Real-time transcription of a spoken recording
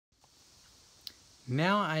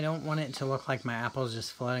Now I don't want it to look like my apple is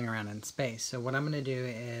just floating around in space. So what I'm going to do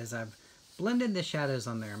is I've blended the shadows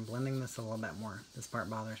on there. I'm blending this a little bit more. This part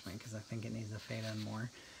bothers me because I think it needs to fade in more.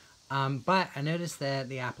 But I noticed that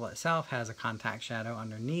the apple itself has a contact shadow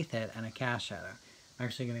underneath it and a cast shadow. I'm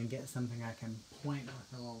actually going to get something I can point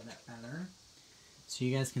with a little bit better. So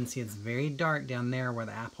you guys can see it's very dark down there where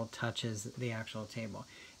the apple touches the actual table.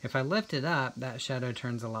 If I lift it up, that shadow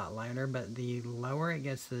turns a lot lighter, but the lower it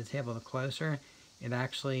gets to the table, the closer, it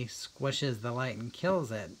actually squishes the light and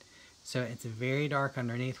kills it. So it's very dark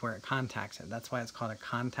underneath where it contacts it. That's why it's called a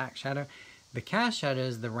contact shadow. The cast shadow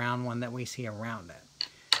is the round one that we see around it.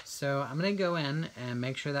 So I'm going to go in and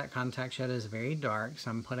make sure that contact shadow is very dark. So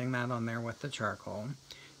I'm putting that on there with the charcoal.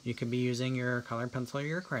 You could be using your colored pencil or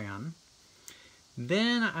your crayon.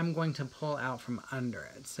 Then I'm going to pull out from under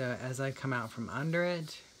it. So as I come out from under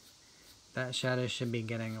it, that shadow should be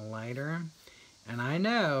getting lighter. And I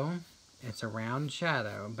know it's a round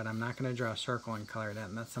shadow, but I'm not going to draw a circle and color it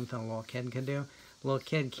in. That's something a little kid could do. A little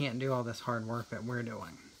kid can't do all this hard work that we're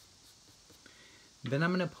doing. Then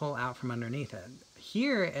I'm going to pull out from underneath it.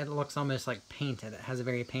 Here it looks almost like painted. It has a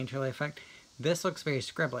very painterly effect. This looks very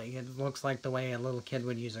scribbly. It looks like the way a little kid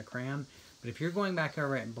would use a crayon. But if you're going back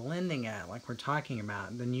over it, blending it like we're talking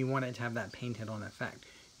about, then you want it to have that painted on effect.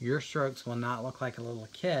 Your strokes will not look like a little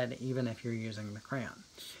kid, even if you're using the crayon.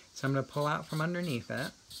 So I'm going to pull out from underneath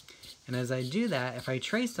it. And as I do that, if I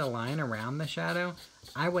traced a line around the shadow,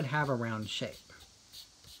 I would have a round shape.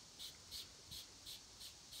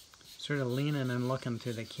 Sort of leaning and looking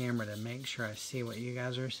through the camera to make sure I see what you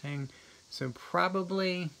guys are seeing. So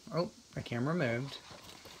probably, oh, the camera moved.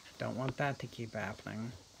 Don't want that to keep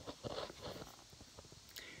happening.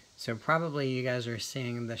 So probably you guys are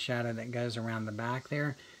seeing the shadow that goes around the back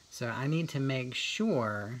there. So I need to make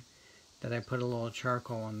sure that I put a little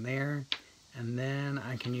charcoal on there. And then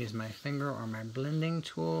I can use my finger or my blending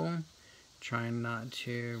tool, trying not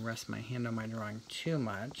to rest my hand on my drawing too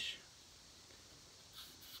much,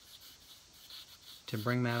 to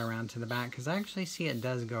bring that around to the back, because I actually see it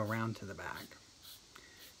does go around to the back.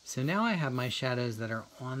 So now I have my shadows that are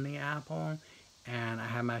on the apple, and I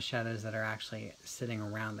have my shadows that are actually sitting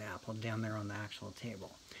around the apple down there on the actual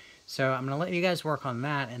table. So I'm going to let you guys work on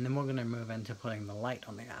that, and then we're going to move into putting the light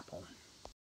on the apple.